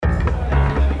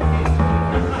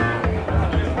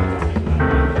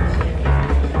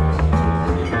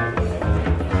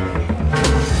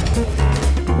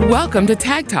Welcome to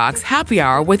Tag Talks Happy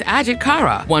Hour with Ajit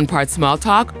Kara. One part small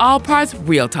talk, all parts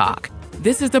real talk.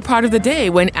 This is the part of the day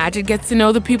when Ajit gets to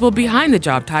know the people behind the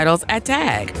job titles at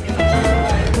Tag.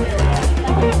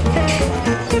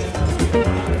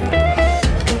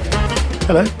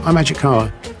 Hello, I'm Ajit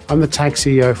Kara. I'm the Tag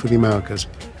CEO for the Americas,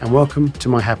 and welcome to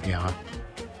my happy hour.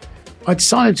 I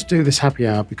decided to do this happy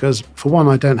hour because, for one,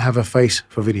 I don't have a face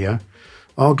for video.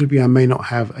 Arguably, I may not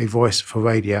have a voice for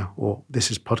radio, or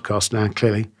this is podcast now,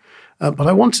 clearly. But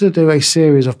I wanted to do a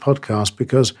series of podcasts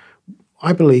because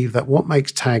I believe that what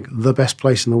makes Tag the best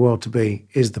place in the world to be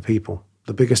is the people,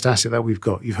 the biggest asset that we've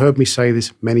got. You've heard me say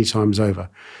this many times over.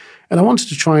 And I wanted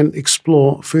to try and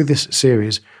explore through this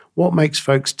series what makes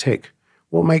folks tick,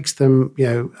 what makes them,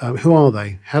 who are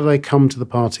they? How do they come to the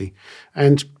party?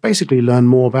 And basically learn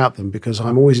more about them because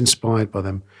I'm always inspired by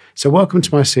them. So welcome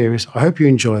to my series. I hope you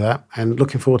enjoy that and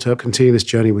looking forward to continue this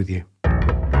journey with you.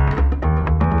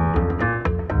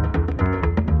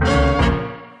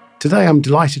 Today, I'm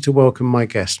delighted to welcome my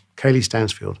guest, Kaylie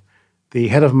Stansfield, the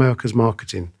head of America's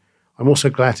marketing. I'm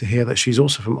also glad to hear that she's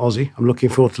also from Aussie. I'm looking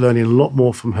forward to learning a lot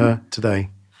more from her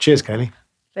today. Cheers, Kaylie.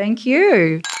 Thank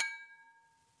you.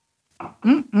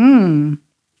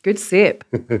 Good sip.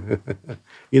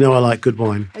 You know I like good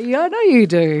wine. Yeah, I know you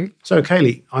do. So,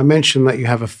 Kaylie, I mentioned that you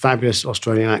have a fabulous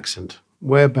Australian accent.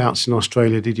 Whereabouts in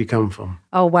Australia did you come from?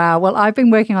 Oh, wow. Well, I've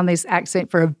been working on this accent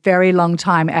for a very long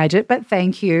time, Ajit, but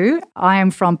thank you. I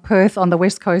am from Perth on the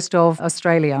west coast of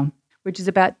Australia, which is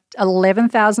about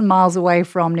 11,000 miles away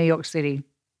from New York City.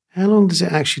 How long does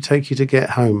it actually take you to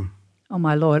get home? Oh,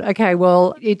 my Lord. Okay,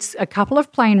 well, it's a couple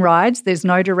of plane rides. There's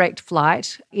no direct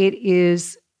flight. It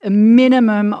is a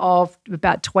minimum of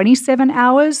about 27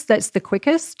 hours. That's the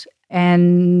quickest.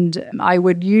 And I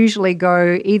would usually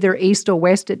go either east or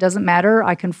west. It doesn't matter.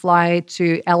 I can fly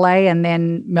to LA and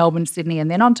then Melbourne, Sydney, and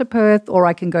then on to Perth, or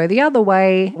I can go the other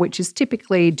way, which is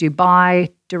typically Dubai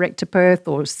direct to Perth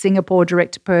or Singapore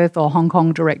direct to Perth or Hong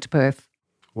Kong direct to Perth.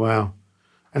 Wow.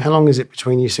 And how long is it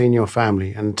between you seeing your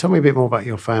family? And tell me a bit more about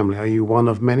your family. Are you one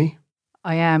of many?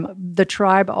 I am the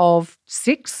tribe of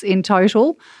 6 in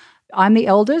total. I'm the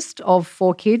eldest of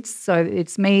 4 kids, so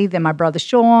it's me, then my brother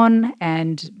Sean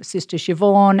and sister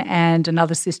Siobhan and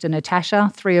another sister Natasha.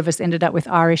 3 of us ended up with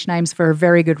Irish names for a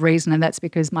very good reason, and that's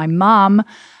because my mum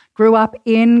grew up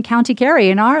in County Kerry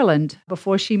in Ireland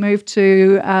before she moved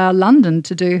to London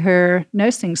to do her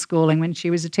nursing schooling when she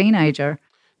was a teenager.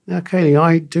 Now, Kaylie,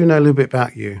 I do know a little bit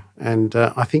about you, and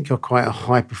I think you're quite a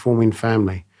high-performing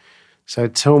family. So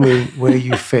tell me where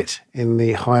you fit in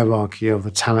the hierarchy of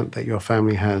the talent that your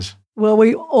family has. Well,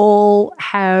 we all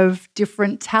have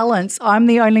different talents. I'm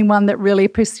the only one that really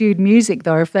pursued music,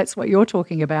 though, if that's what you're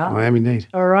talking about. I am indeed.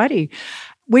 All righty.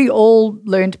 We all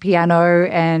learned piano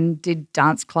and did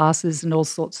dance classes and all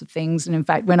sorts of things. And in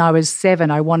fact, when I was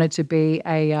 7, I wanted to be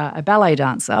a ballet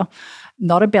dancer,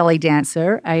 not a belly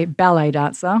dancer, a ballet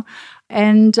dancer.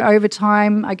 And over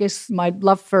time, I guess my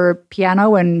love for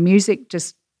piano and music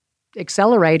just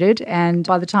accelerated. And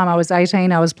by the time I was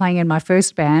 18, I was playing in my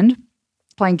first band,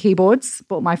 playing keyboards.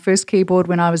 Bought my first keyboard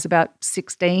when I was about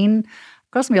 16.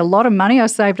 Cost me a lot of money. I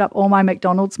saved up all my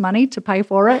McDonald's money to pay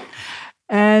for it.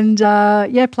 And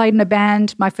played in a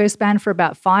band, my first band, for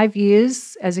about 5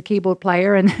 years as a keyboard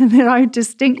player. And then I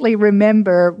distinctly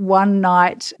remember one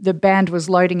night the band was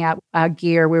loading out our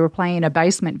gear. We were playing in a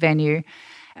basement venue.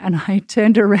 And I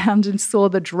turned around and saw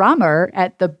the drummer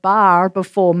at the bar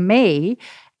before me.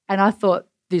 And I thought,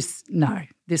 this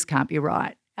can't be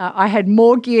right. I had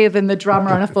more gear than the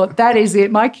drummer, and I thought, that is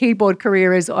it. My keyboard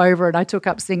career is over, and I took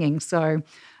up singing. So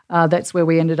that's where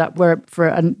we ended up. Where for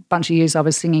a bunch of years I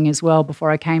was singing as well before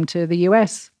I came to the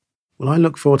US. Well, I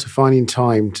look forward to finding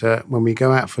time to, when we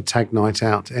go out for Tag Night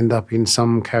Out, to end up in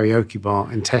some karaoke bar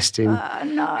and testing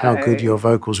how good your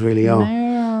vocals really are.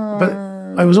 No. But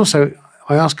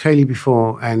I asked Kaylie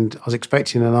before, and I was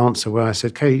expecting an answer where I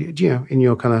said, Kaylie, in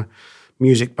your kind of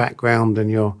music background and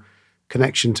your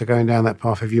connection to going down that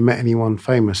path, have you met anyone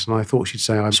famous? And I thought she'd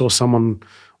say, I saw someone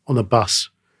on a bus.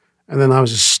 And then I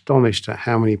was astonished at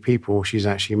how many people she's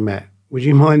actually met. Would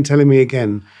you mind telling me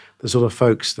again the sort of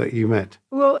folks that you met?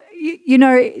 Well,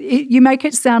 you make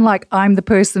it sound like I'm the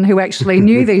person who actually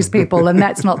knew these people, and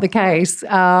that's not the case.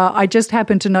 I just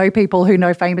happen to know people who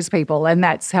know famous people, and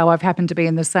that's how I've happened to be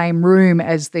in the same room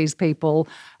as these people.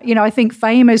 I think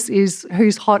famous is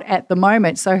who's hot at the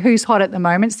moment. So who's hot at the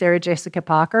moment? Sarah Jessica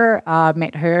Parker.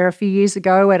 Met her a few years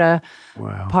ago at a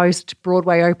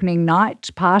post-Broadway opening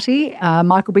night party.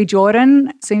 Michael B.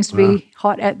 Jordan seems to be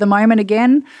hot at the moment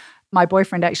again. My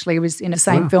boyfriend actually was in the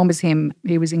same film as him.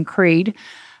 He was in Creed.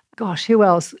 Gosh, who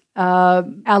else?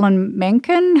 Alan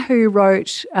Menken, who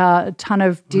wrote a ton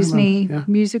of Disney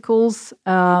musicals.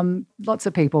 Lots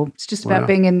of people. It's just about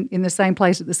being in the same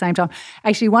place at the same time.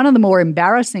 Actually, one of the more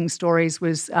embarrassing stories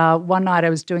was one night I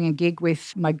was doing a gig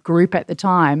with my group at the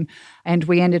time, and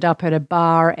we ended up at a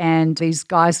bar, and these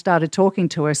guys started talking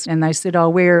to us, and they said, "Oh,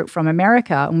 we're from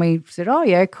America." And we said, "Oh,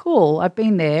 yeah, cool. I've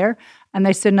been there." And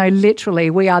they said, "No, literally,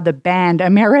 we are the band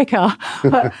America."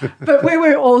 But we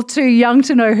were all too young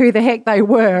to know who the heck they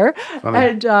were. Funny.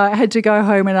 And I had to go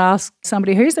home and ask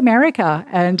somebody, "Who's America?"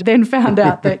 And then found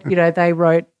out that, they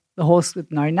wrote The Horse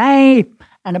with No Name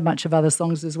and a bunch of other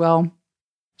songs as well.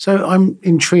 So I'm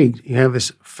intrigued. You have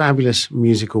this fabulous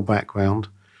musical background,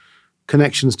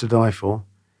 connections to die for.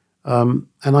 And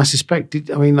I suspect,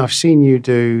 I've seen you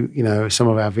do, some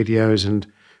of our videos and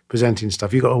presenting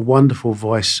stuff. You've got a wonderful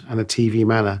voice and a TV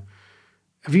manner.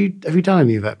 Have you done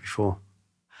any of that before?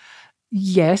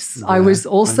 Yes, yeah, I was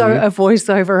also a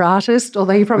voiceover artist,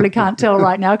 although you probably can't tell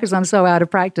right now because I'm so out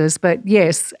of practice. But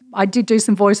yes, I did do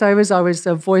some voiceovers. I was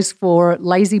a voice for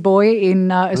Lazy Boy in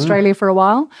Australia for a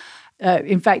while.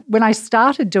 In fact, when I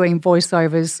started doing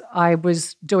voiceovers, I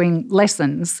was doing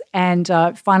lessons and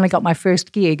finally got my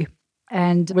first gig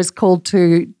and was called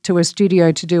to a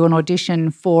studio to do an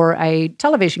audition for a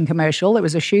television commercial. It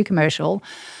was a shoe commercial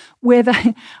where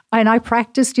I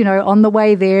practiced, on the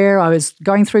way there. I was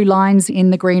going through lines in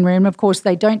the green room. Of course,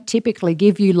 they don't typically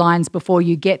give you lines before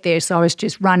you get there, so I was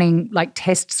just running like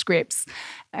test scripts.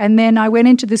 And then I went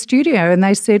into the studio and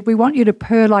they said, "We want you to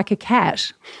purr like a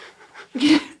cat."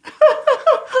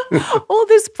 All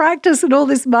this practice and all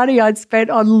this money I'd spent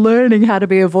on learning how to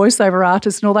be a voiceover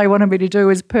artist, and all they wanted me to do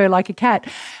was purr like a cat.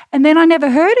 And then I never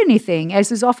heard anything,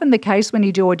 as is often the case when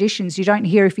you do auditions. You don't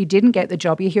hear if you didn't get the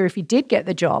job, you hear if you did get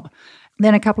the job.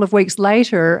 Then a couple of weeks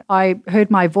later, I heard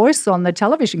my voice on the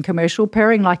television commercial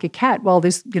purring like a cat while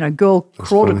this, girl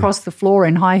crawled across the floor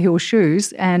in high heel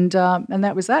shoes, and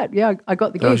that was that. Yeah, I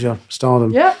got the gig. That was your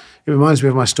stardom. Yeah. It reminds me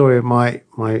of my story of my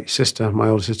older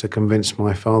sister convinced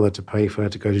my father to pay for her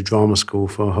to go to drama school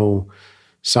for a whole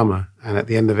summer, and at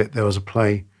the end of it, there was a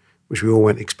play which we all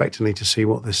went expectantly to see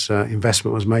what this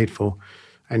investment was made for,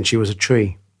 and she was a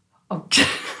tree. Oh.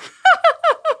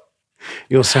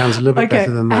 Yours sounds a little bit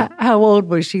better than that. How old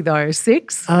was she though?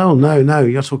 6? Oh, no,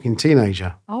 you're talking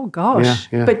teenager. Oh, gosh.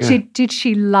 Yeah, but did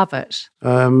she love it?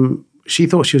 She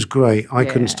thought she was great. I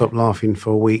couldn't stop laughing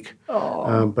for a week,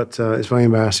 but it's very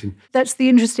embarrassing. That's the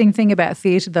interesting thing about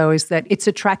theatre, though, is that it's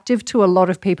attractive to a lot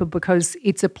of people because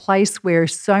it's a place where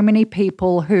so many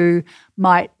people who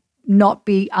might not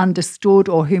be understood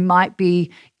or who might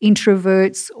be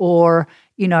introverts or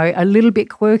a little bit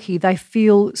quirky, they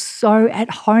feel so at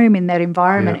home in that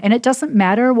environment. Yeah. And it doesn't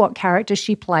matter what character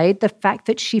she played. The fact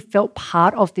that she felt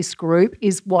part of this group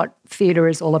is what theatre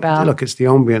is all about. Look, it's the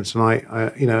ambience. And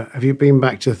I have you been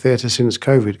back to theatre since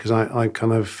COVID? Because I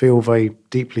kind of feel very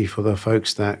deeply for the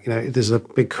folks that, there's a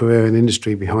big career and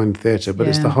industry behind theatre, but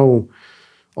it's the whole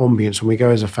ambience. When we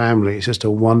go as a family, it's just a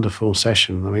wonderful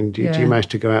session. I mean, do you manage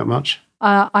to go out much?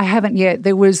 I haven't yet.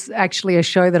 There was actually a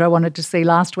show that I wanted to see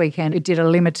last weekend. It did a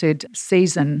limited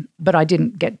season, but I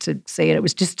didn't get to see it. It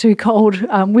was just too cold,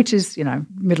 which is,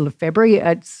 middle of February.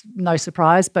 It's no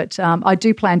surprise, but I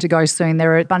do plan to go soon.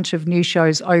 There are a bunch of new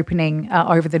shows opening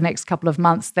over the next couple of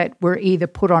months that were either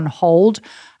put on hold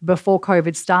before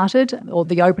COVID started or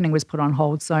the opening was put on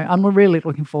hold. So I'm really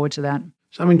looking forward to that.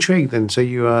 So I'm intrigued then. So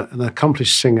you are an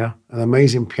accomplished singer, an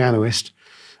amazing pianist,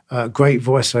 great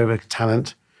voiceover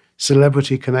talent,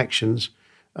 celebrity connections.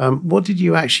 What did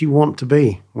you actually want to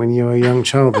be when you were a young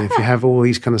child, if you have all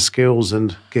these kind of skills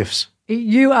and gifts?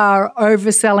 You are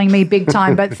overselling me big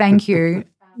time, but thank you.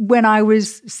 When I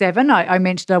was 7, I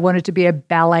mentioned I wanted to be a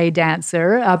ballet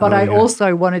dancer, but I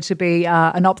also wanted to be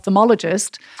an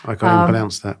ophthalmologist. I can't even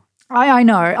pronounce that. I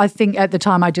know. I think at the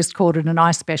time I just called it an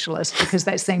eye specialist because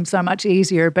that seemed so much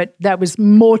easier, but that was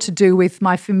more to do with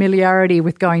my familiarity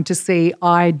with going to see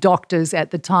eye doctors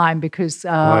at the time because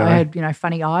I had,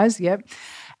 funny eyes,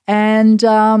 And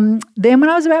then when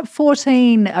I was about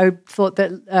 14, I thought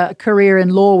that a career in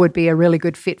law would be a really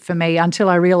good fit for me until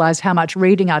I realised how much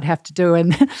reading I'd have to do,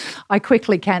 and I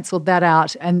quickly cancelled that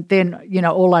out. And then,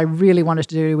 all I really wanted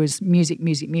to do was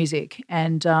music.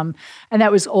 And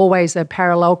that was always a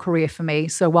parallel career for me.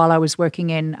 So while I was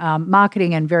working in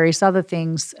marketing and various other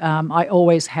things, I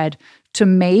always had, to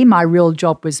me, my real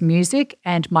job was music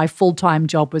and my full-time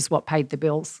job was what paid the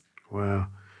bills. Wow.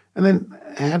 And then,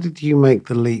 how did you make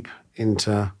the leap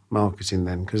into marketing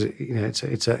then? Because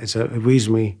it's a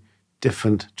reasonably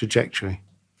different trajectory.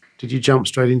 Did you jump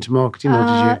straight into marketing or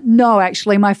did you? No,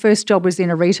 actually. My first job was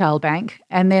in a retail bank.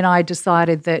 And then I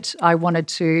decided that I wanted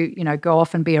to, go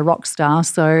off and be a rock star.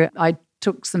 So I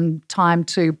took some time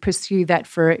to pursue that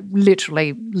for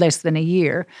literally less than a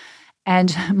year.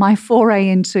 And my foray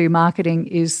into marketing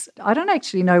is, I don't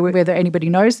actually know whether anybody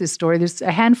knows this story. There's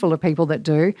a handful of people that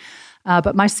do.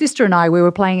 But my sister and I, we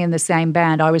were playing in the same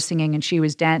band. I was singing and she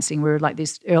was dancing. We were like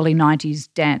this early 90s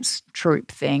dance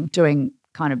troupe thing, doing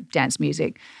kind of dance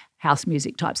music, house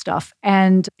music type stuff.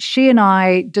 And she and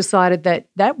I decided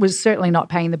that was certainly not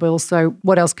paying the bills, so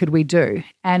what else could we do?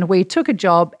 And we took a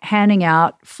job handing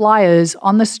out flyers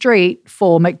on the street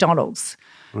for McDonald's.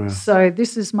 Wow. So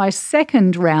this is my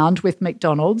second round with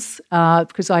McDonald's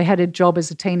because I had a job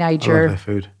as a teenager. I love their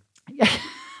food.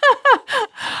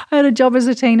 I had a job as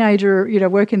a teenager,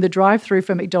 working the drive-through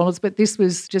for McDonald's, but this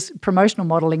was just promotional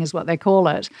modelling is what they call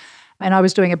it. And I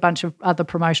was doing a bunch of other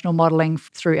promotional modelling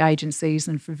through agencies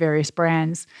and for various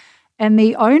brands. And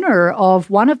the owner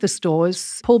of one of the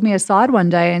stores pulled me aside one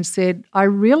day and said, I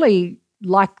really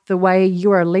like the way you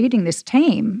are leading this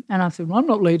team. And I said, well, I'm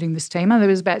not leading this team. And there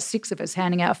was about 6 of us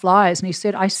handing out flyers. And he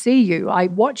said, I see you, I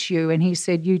watch you. And he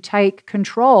said, you take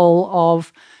control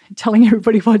of telling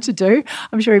everybody what to do.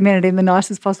 I'm sure he meant it in the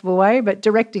nicest possible way, but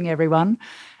directing everyone.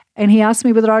 And he asked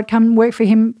me whether I'd come and work for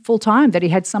him full time, that he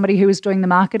had somebody who was doing the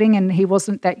marketing and he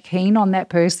wasn't that keen on that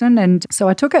person. And so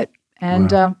I took it.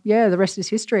 And wow. The rest is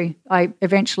history. I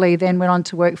eventually then went on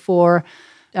to work for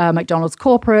McDonald's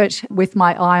corporate with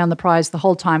my eye on the prize the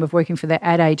whole time of working for their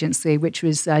ad agency, which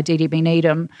was DDB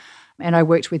Needham. And I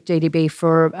worked with DDB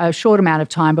for a short amount of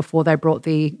time before they brought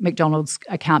the McDonald's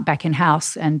account back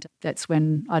in-house. And that's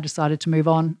when I decided to move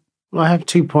on. Well, I have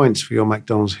 2 points for your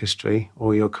McDonald's history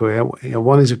or your career.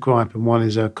 One is a gripe and one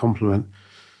is a compliment.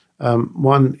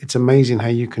 One, it's amazing how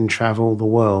you can travel the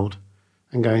world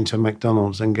and go into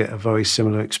McDonald's and get a very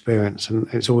similar experience. And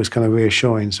it's always kind of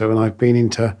reassuring. So when I've been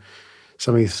into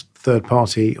some of these third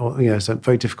party or, some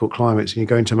very difficult climates and you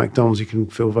go into McDonald's, you can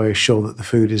feel very sure that the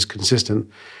food is consistent.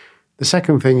 The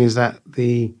second thing is that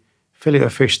the fillet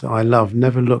of fish that I love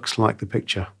never looks like the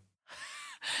picture.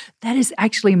 That is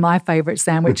actually my favourite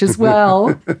sandwich as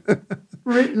well.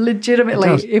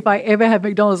 Legitimately, if I ever have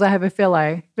McDonald's, I have a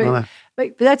fillet. But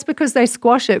that's because they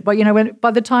squash it. But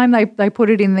by the time they put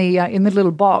it in the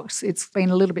little box, it's been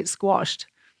a little bit squashed.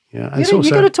 Yeah, and you've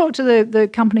got to talk to the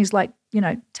companies like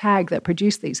Tag that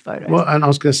produce these photos. Well, and I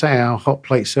was going to say our hot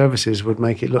plate services would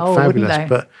make it look fabulous.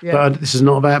 But this is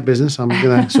not about business. I'm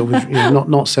going to sort of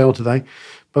not sell today.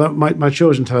 But my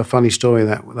children tell a funny story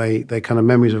that they kind of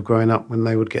memories of growing up when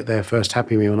they would get their first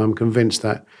Happy Meal, and I'm convinced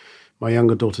that my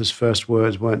younger daughter's first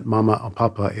words weren't Mama or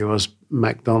Papa, it was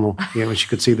McDonald. When she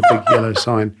could see the big yellow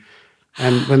sign.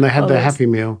 And when they had their Happy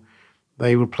Meal,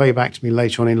 they would play back to me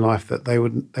later on in life that they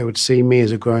would see me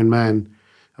as a grown man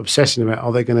obsessing about,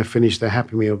 are they going to finish their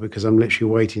Happy Meal because I'm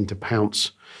literally waiting to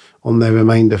pounce on their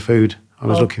remainder food. I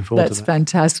was looking forward to that. That's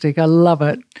fantastic. I love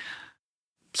it.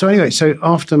 So anyway,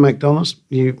 after McDonald's,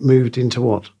 you moved into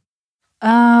what?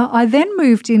 I then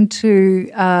moved into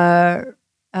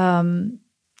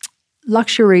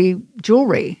luxury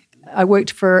jewellery. I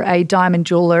worked for a diamond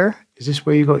jeweller. Is this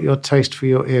where you got your taste for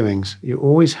your earrings? You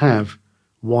always have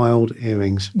wild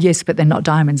earrings. Yes, but they're not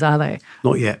diamonds, are they?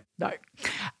 Not yet. No.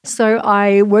 So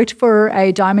I worked for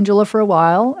a diamond jeweller for a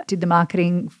while, did the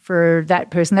marketing for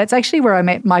that person. That's actually where I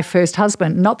met my first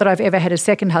husband. Not that I've ever had a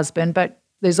second husband, but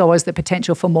there's always the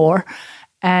potential for more.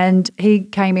 And he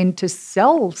came in to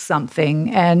sell something,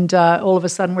 and all of a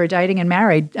sudden we're dating and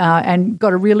married and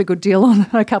got a really good deal on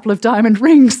a couple of diamond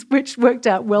rings, which worked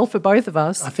out well for both of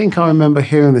us. I think I remember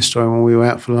hearing this story when we were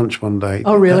out for lunch one day.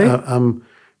 Oh, really?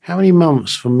 How many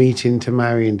months from meeting to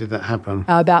marrying did that happen?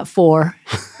 About 4.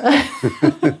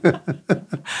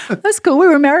 That's cool. We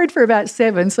were married for about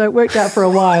 7, so it worked out for a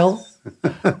while.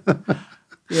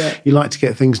 Yeah. You like to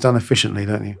get things done efficiently,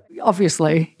 don't you?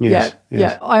 Obviously. Yes,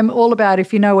 Yeah. I'm all about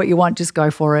if you know what you want, just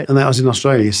go for it. And that was in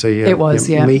Australia, so it was,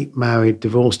 yeah. Meet, married,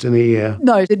 divorced in a year.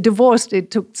 No, divorced, it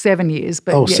took 7 years.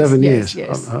 But yes, 7 years?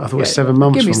 Yes. I thought it was 7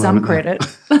 months. Give me some credit.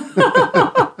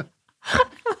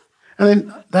 And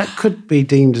then that could be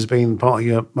deemed as being part of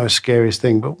your most scariest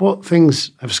thing. But what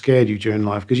things have scared you during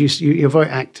life? Because you're very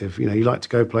active. You like to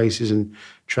go places and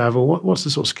travel. What's the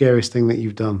sort of scariest thing that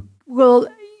you've done? Well,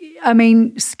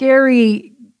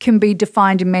 scary can be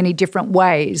defined in many different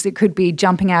ways. It could be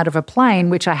jumping out of a plane,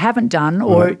 which I haven't done,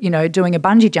 or, doing a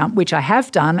bungee jump, which I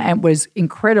have done and was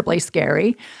incredibly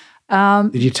scary.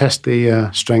 Did you test the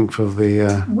strength of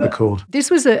the cord? This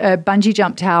was a bungee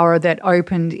jump tower that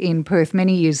opened in Perth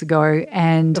many years ago.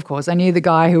 And of course, I knew the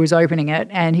guy who was opening it.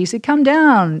 And he said, come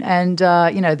down. And,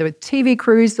 there were TV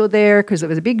crews were there because it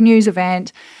was a big news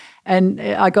event. And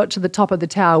I got to the top of the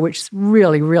tower, which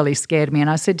really, really scared me.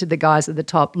 And I said to the guys at the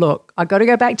top, look, I've got to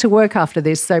go back to work after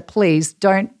this. So please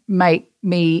don't make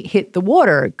me hit the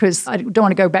water because I don't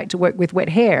want to go back to work with wet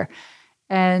hair.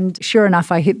 And sure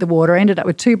enough, I hit the water, ended up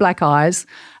with 2 black eyes,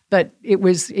 but it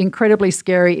was incredibly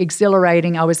scary,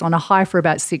 exhilarating. I was on a high for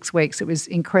about 6 weeks. It was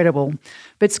incredible.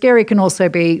 But scary can also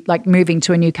be like moving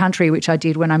to a new country, which I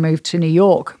did when I moved to New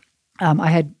York.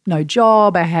 I had no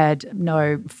job, I had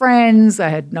no friends, I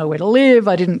had nowhere to live.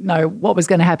 I didn't know what was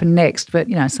going to happen next, but,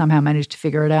 somehow managed to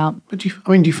figure it out. But do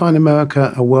you find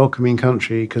America a welcoming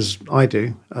country? Because I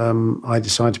do. I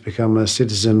decided to become a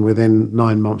citizen within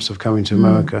 9 months of coming to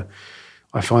America.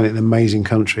 I find it an amazing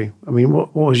country. I mean,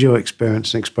 what was your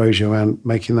experience and exposure around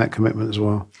making that commitment as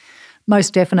well?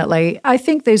 Most definitely. I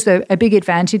think there's a big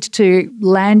advantage to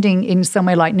landing in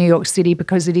somewhere like New York City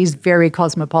because it is very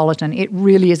cosmopolitan. It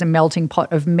really is a melting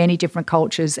pot of many different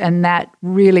cultures, and that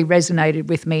really resonated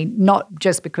with me, not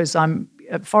just because I'm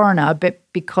a foreigner, but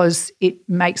because it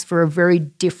makes for a very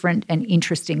different and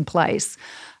interesting place.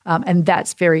 And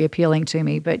that's very appealing to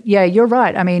me. But yeah, you're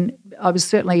right. I mean, I was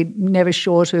certainly never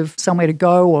short of somewhere to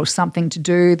go or something to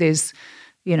do. There's,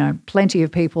 plenty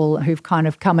of people who've kind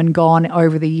of come and gone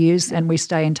over the years and we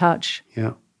stay in touch.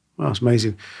 Yeah, well, that's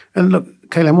amazing. And look,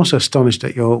 Kaylie, I'm also astonished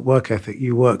at your work ethic.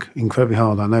 You work incredibly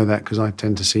hard. I know that because I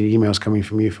tend to see emails coming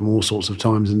from you from all sorts of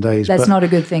times and days. That's not a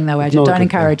good thing though, Ajit. Don't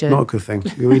encourage it. Not a good thing.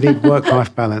 We need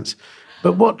work-life balance.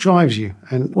 But what drives you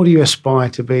and what do you aspire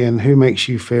to be and who makes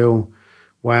you feel,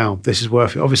 wow, this is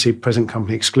worth it? Obviously, present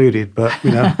company excluded, but,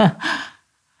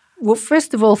 Well,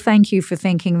 first of all, thank you for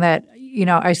thinking that,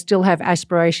 I still have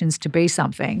aspirations to be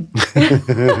something.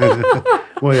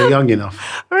 Well, you're young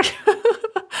enough.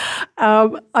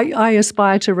 I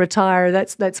aspire to retire.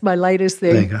 That's my latest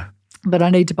thing. There you go. But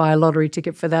I need to buy a lottery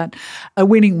ticket for that, a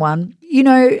winning one.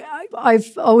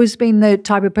 I've always been the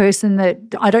type of person that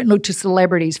I don't look to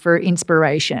celebrities for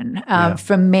inspiration.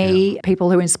 For me,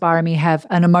 people who inspire me have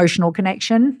an emotional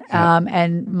connection.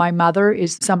 And my mother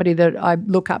is somebody that I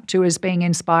look up to as being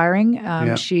inspiring.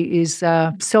 She is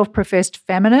a self-professed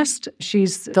feminist.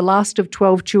 She's the last of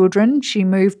 12 children. She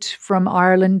moved from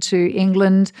Ireland to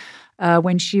England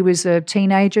when she was a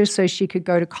teenager so she could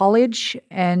go to college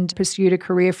and pursued a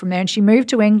career from there. And she moved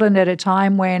to England at a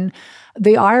time when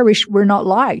the Irish were not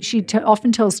liked. She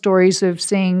often tells stories of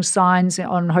seeing signs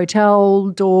on hotel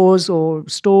doors or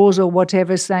stores or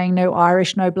whatever saying no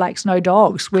Irish, no blacks, no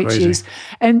dogs, which Crazy.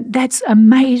 and that's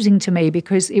amazing to me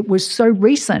because it was so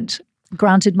recent.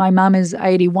 Granted, my mum is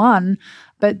 81,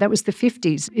 but that was the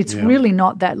 50s. It's really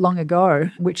not that long ago,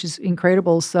 which is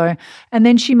incredible. So, and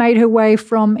then she made her way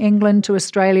from England to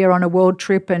Australia on a world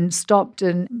trip and stopped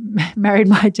and married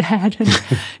my dad. And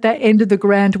that ended the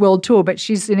grand world tour. But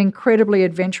she's an incredibly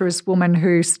adventurous woman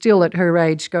who still at her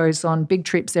age goes on big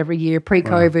trips every year.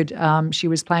 Pre-COVID, she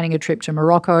was planning a trip to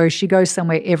Morocco. She goes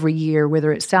somewhere every year,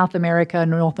 whether it's South America,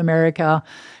 North America,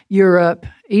 Europe,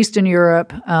 Eastern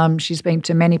Europe. She's been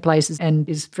to many places and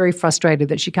is very frustrated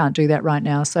that she can't do that right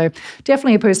now. So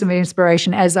definitely a person of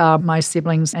inspiration, as are my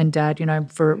siblings and dad,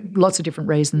 for lots of different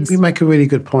reasons. You make a really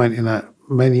good point in that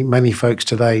many folks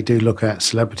today do look at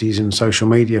celebrities in social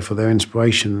media for their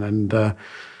inspiration. And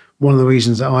one of the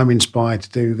reasons that I'm inspired to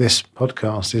do this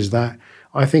podcast is that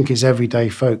I think it's everyday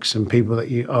folks and people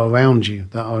that are around you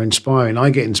that are inspiring. I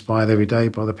get inspired every day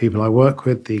by the people I work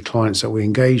with, the clients that we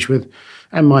engage with,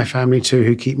 and my family too,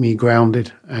 who keep me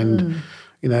grounded and,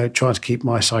 try to keep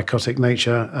my psychotic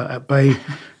nature at bay,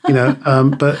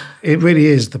 But it really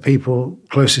is the people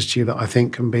closest to you that I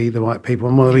think can be the right people.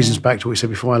 And one of the reasons, back to what we said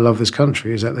before, I love this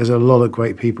country, is that there's a lot of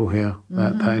great people here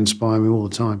that inspire me all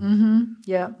the time. Mm-hmm.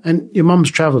 Yeah. And your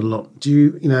mum's travelled a lot. Do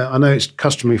you, I know it's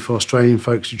customary for Australian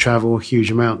folks to travel a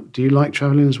huge amount. Do you like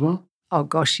travelling as well? Oh,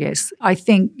 gosh, yes. I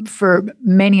think for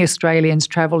many Australians,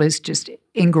 travel is just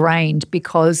ingrained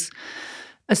because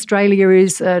Australia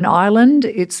is an island,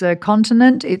 it's a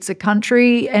continent, it's a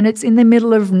country, and it's in the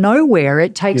middle of nowhere.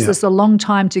 It takes us a long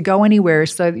time to go anywhere.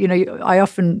 So, I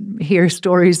often hear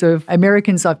stories of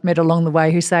Americans I've met along the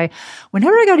way who say,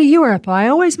 whenever I go to Europe, I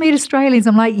always meet Australians.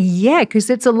 I'm like, yeah, because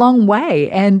it's a long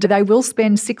way. And they will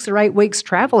spend 6 or 8 weeks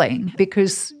traveling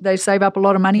because they save up a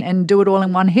lot of money and do it all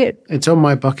in one hit. It's on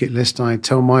my bucket list. I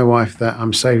tell my wife that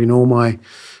I'm saving all my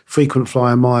frequent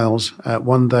flyer miles.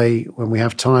 One day when we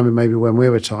have time and maybe when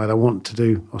we're retired, I want to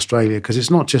do Australia because it's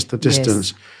not just the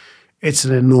distance. It's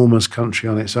an enormous country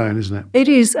on its own, isn't it? It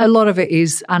is. A lot of it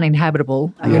is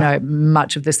uninhabitable. Yeah.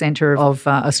 Much of the centre of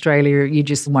Australia, you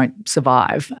just won't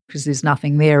survive because there's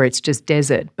nothing there. It's just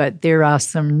desert. But there are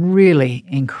some really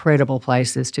incredible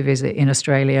places to visit in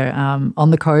Australia, on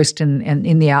the coast and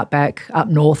in the outback, up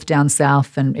north, down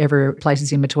south, and every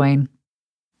places in between.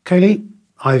 Kaylie,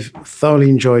 I've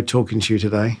thoroughly enjoyed talking to you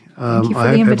today. Thank you for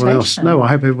the invitation. I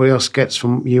hope everybody else gets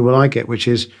from you what I get, which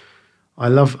is I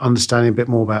love understanding a bit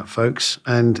more about folks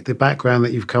and the background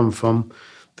that you've come from,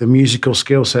 the musical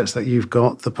skill sets that you've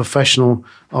got, the professional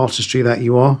artistry that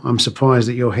you are. I'm surprised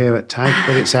that you're here at TAG,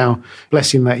 but it's our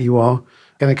blessing that you are.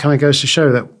 And it kind of goes to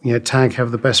show that TAG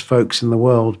have the best folks in the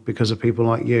world because of people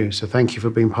like you. So thank you for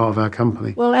being part of our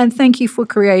company. Well, and thank you for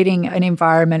creating an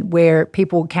environment where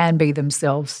people can be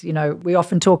themselves. We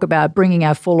often talk about bringing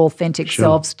our full authentic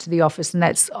selves to the office, and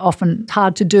that's often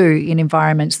hard to do in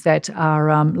environments that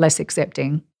are less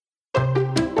accepting.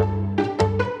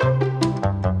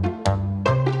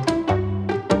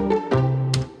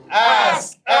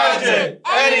 Ask Ajit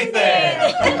anything!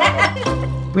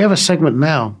 We have a segment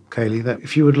now, Kaylie, that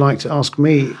if you would like to ask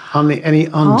me any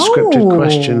unscripted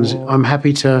questions, I'm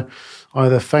happy to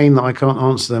either feign that I can't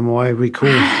answer them or I recall.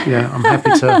 I'm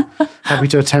happy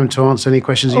to attempt to answer any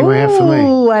questions you may have for me.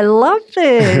 Oh, I love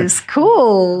this.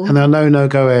 Cool. And there are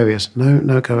no-go areas.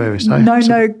 No-go areas. No,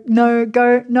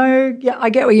 yeah, I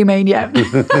get what you mean, yeah.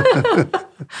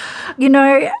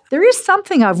 There is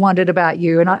something I've wondered about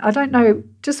you, and I don't know,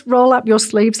 just roll up your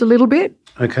sleeves a little bit.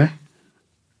 Okay.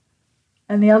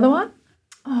 And the other one?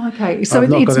 Oh, okay. So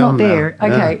it's not there. Now.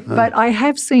 Okay. No. But I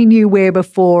have seen you wear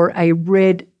before a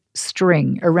red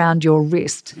string around your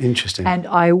wrist. Interesting. And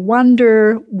I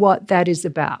wonder what that is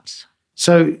about.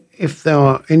 So if there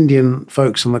are Indian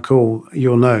folks on the call,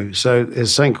 you'll know. So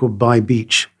there's something called Bhai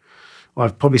Beach. Well,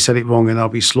 I've probably said it wrong and I'll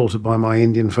be slaughtered by my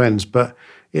Indian friends. But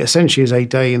it essentially is a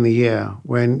day in the year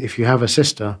when, if you have a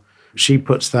sister, she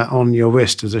puts that on your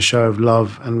wrist as a show of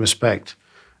love and respect.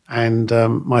 And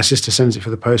my sister sends it for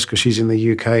the post because she's in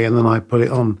the UK, and then I put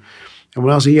it on. And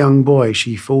when I was a young boy,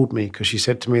 she fooled me because she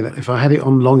said to me that if I had it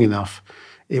on long enough,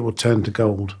 it would turn to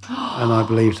gold. And I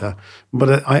believed her.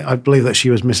 But I believe that she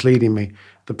was misleading me.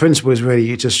 The principle is really,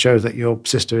 it just shows that your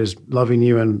sister is loving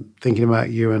you and thinking about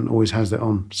you and always has that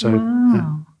on. So,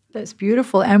 wow, that's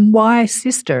beautiful. And why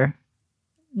sister?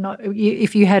 Not,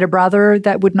 if you had a brother,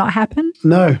 that would not happen?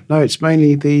 No, it's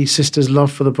mainly the sister's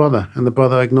love for the brother and the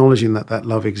brother acknowledging that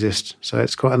love exists. So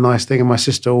it's quite a nice thing. And my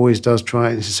sister always does try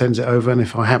it and she sends it over. And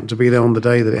if I happen to be there on the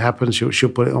day that it happens, she'll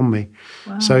put it on me.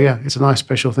 Wow. So yeah, it's a nice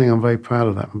special thing. I'm very proud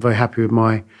of that. I'm very happy with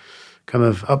my kind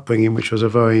of upbringing, which was a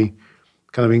very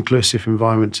kind of inclusive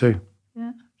environment too.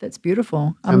 Yeah, that's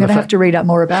beautiful. I'm going to have to read up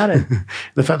more about it.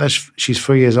 The fact that she's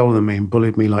 3 years older than me and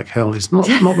bullied me like hell is not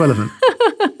relevant.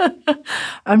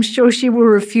 I'm sure she will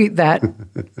refute that.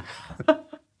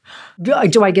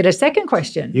 Do I get a second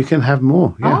question? You can have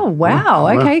more. Yeah. Oh, wow.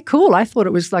 Yeah. Okay, cool. I thought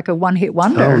it was like a one-hit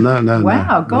wonder. Oh, no.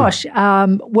 Wow, gosh.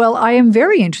 Well, I am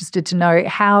very interested to know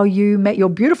how you met your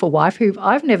beautiful wife, who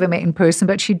I've never met in person,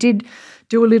 but she did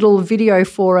do a little video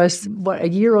for us, a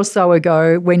year or so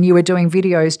ago when you were doing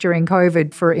videos during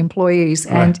COVID for employees,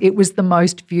 and it was the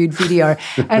most viewed video.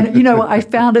 And, I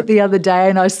found it the other day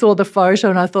and I saw the photo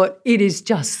and I thought, it is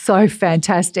just so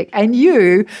fantastic. And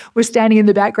you were standing in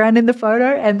the background in the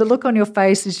photo and the look on your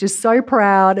face is just so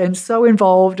proud and so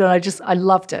involved, and I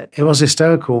loved it. It was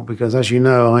hysterical because, as you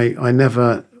know, I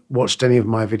never watched any of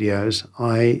my videos.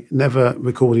 I never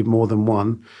recorded more than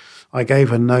one. I gave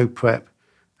her no prep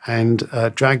and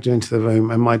dragged her into the room.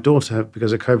 And my daughter,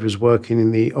 because of COVID, was working in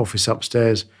the office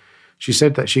upstairs. She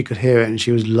said that she could hear it and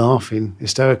she was laughing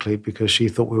hysterically because she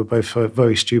thought we were both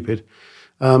very stupid.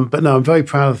 But no, I'm very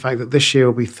proud of the fact that this year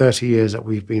will be 30 years that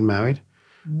we've been married.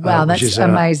 Wow, that's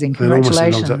amazing.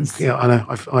 Congratulations. Yeah, I know.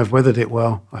 I've weathered it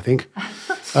well, I think.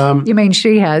 You mean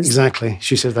she has? Exactly.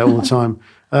 She says that all the time.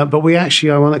 But we actually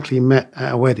ironically met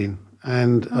at a wedding.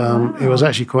 And it was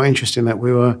actually quite interesting that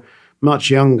we were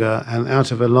much younger, and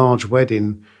out of a large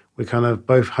wedding, we kind of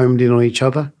both homed in on each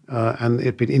other, and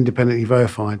it'd been independently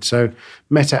verified. So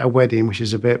met at a wedding, which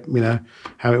is a bit,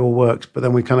 how it all works. But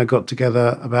then we kind of got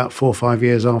together about 4 or 5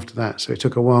 years after that. So it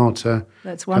took a while to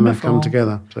come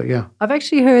together. So yeah. I've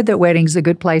actually heard that weddings are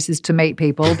good places to meet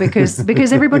people because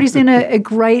everybody's in a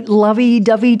great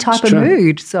lovey-dovey type of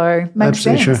mood. So makes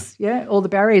Absolutely sense. True. Yeah, all the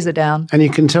barriers are down. And you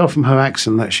can tell from her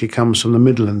accent that she comes from the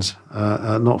Midlands,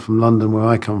 not from London where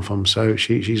I come from. So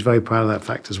she's very proud of that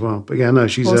fact as well. But yeah, no,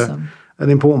 she's awesome. An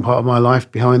important part of my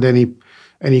life. Behind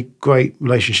any great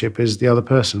relationship is the other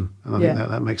person. And I think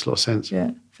that makes a lot of sense. Yeah,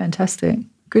 fantastic.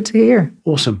 Good to hear.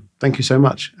 Awesome. Thank you so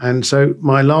much. And so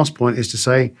my last point is to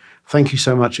say thank you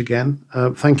so much again.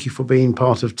 Thank you for being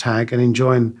part of TAG and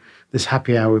enjoying this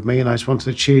happy hour with me. And I just wanted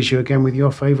to cheers you again with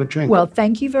your favourite drink. Well,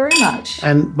 thank you very much.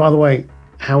 And by the way,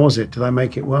 how was it? Did I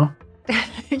make it well?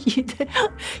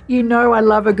 You know I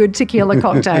love a good tequila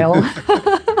cocktail.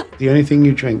 The only thing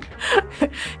you drink?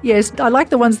 Yes, I like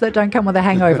the ones that don't come with a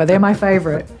hangover. They're my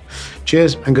favourite.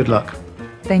 Cheers and good luck.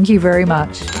 Thank you very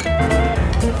much.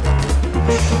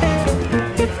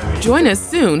 Join us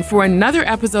soon for another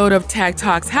episode of Tag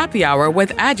Talks Happy Hour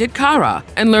with Ajit Kara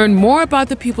and learn more about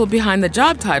the people behind the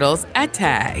job titles at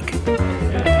TAG.